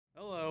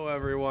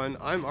everyone,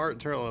 I'm Art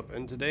Turlip,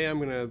 and today I'm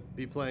going to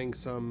be playing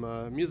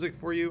some music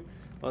for you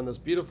on this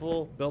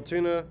beautiful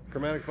Beltuna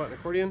chromatic button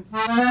accordion.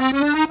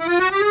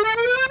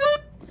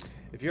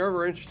 If you're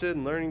ever interested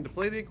in learning to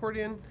play the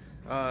accordion,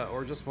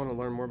 or just want to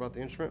learn more about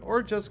the instrument,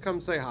 or just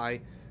come say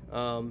hi,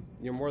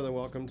 you're more than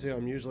welcome to.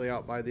 I'm usually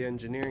out by the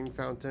engineering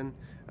fountain,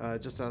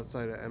 just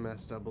outside of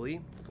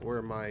MSWE,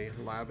 where my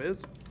lab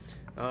is.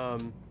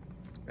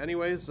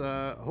 Anyways,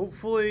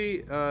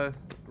 hopefully,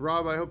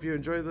 Rob, I hope you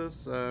enjoy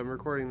this. I'm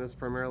recording this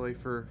primarily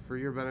for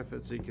your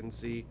benefit, so you can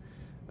see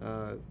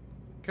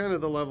kind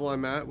of the level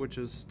I'm at, which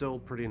is still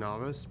pretty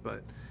novice,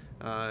 but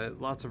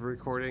lots of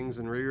recordings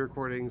and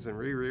re-recordings and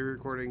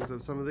re-recordings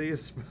of some of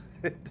these.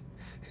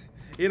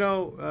 You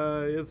know,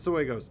 it's the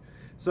way it goes.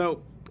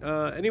 So,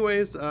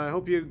 anyways, I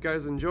hope you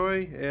guys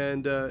enjoy,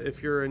 and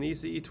if you're an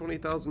ECE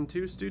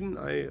 20002 student,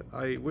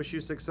 I wish you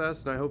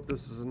success, and I hope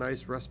this is a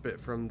nice respite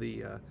from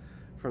the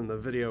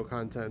video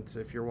content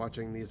if you're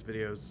watching these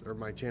videos, or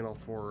my channel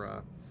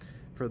for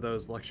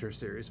those lecture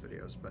series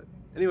videos. But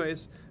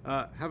anyways,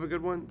 have a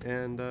good one,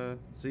 and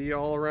see you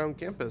all around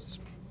campus.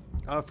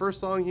 First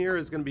song here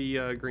is going to be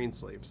Green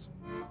Sleeves.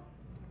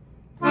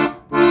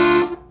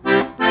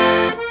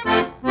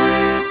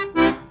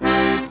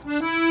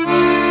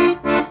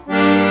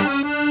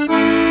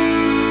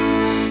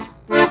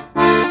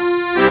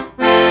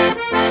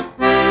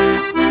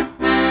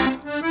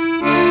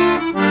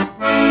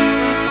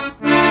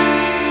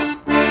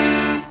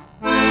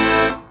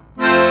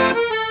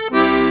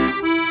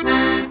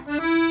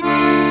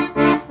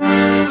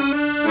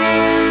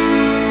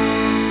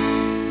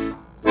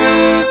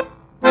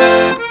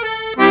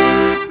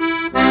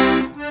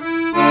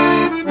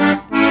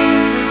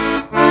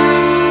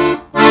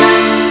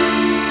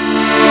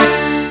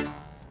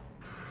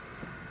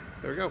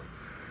 There we go.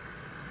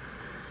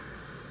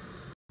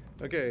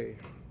 Okay,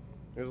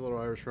 here's a little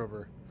Irish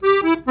Rover.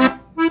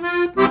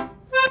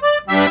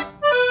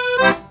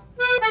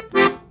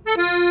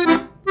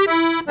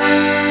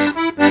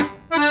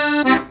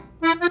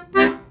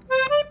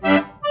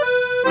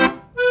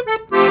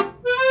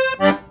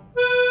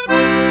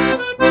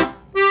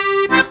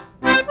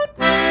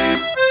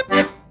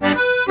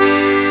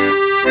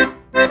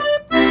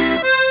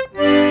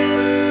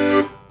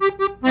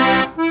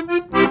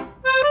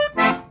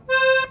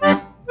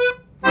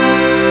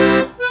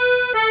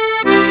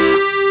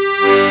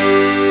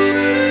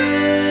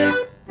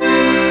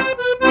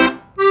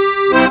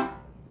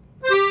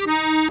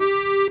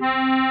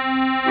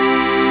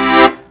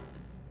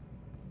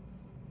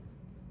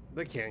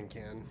 The can.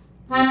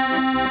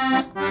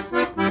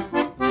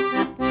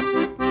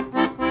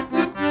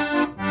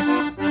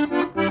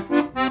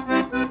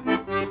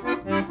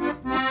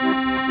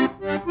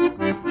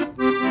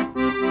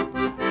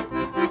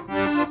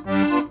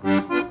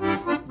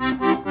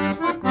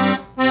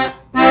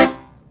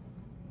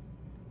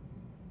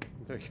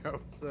 There you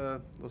go.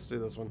 Let's do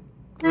this one.